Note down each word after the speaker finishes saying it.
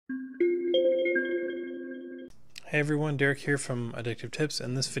Hey everyone, Derek here from Addictive Tips.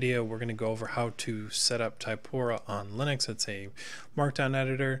 In this video we're going to go over how to set up Typora on Linux. It's a markdown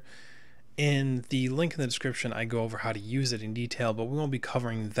editor. In the link in the description I go over how to use it in detail, but we won't be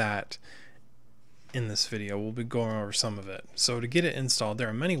covering that in this video. We'll be going over some of it. So to get it installed, there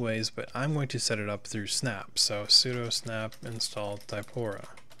are many ways, but I'm going to set it up through snap. So sudo snap install Typora.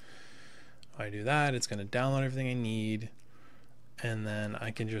 I do that, it's going to download everything I need. And then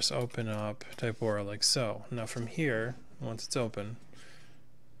I can just open up Typora like so. Now from here, once it's open,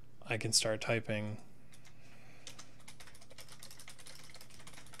 I can start typing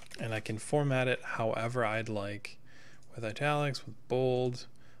and I can format it however I'd like, with italics, with bold.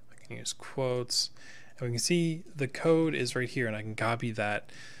 I can use quotes, and we can see the code is right here, and I can copy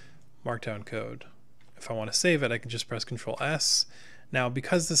that markdown code. If I want to save it, I can just press Control S. Now,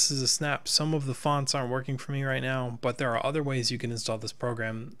 because this is a snap, some of the fonts aren't working for me right now, but there are other ways you can install this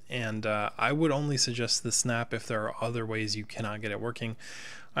program, and I would only suggest the snap if there are other ways you cannot get it working.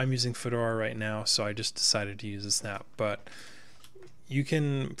 I'm using Fedora right now, so I just decided to use the snap, but you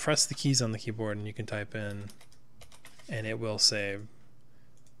can press the keys on the keyboard and you can type in and it will save.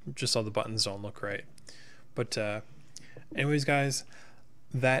 Just all the buttons don't look right. But anyways guys,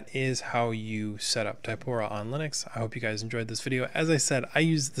 that is how you set up Typora on Linux. I hope you guys enjoyed this video. As I said, I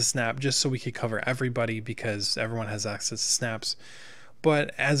used the snap just so we could cover everybody because everyone has access to snaps.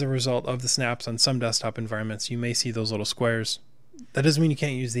 But as a result of the snaps on some desktop environments, you may see those little squares. That doesn't mean you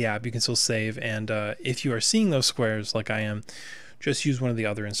can't use the app. You can still save. And if you are seeing those squares like I am, just use one of the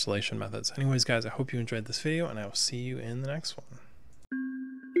other installation methods. Anyways, guys, I hope you enjoyed this video and I will see you in the next one.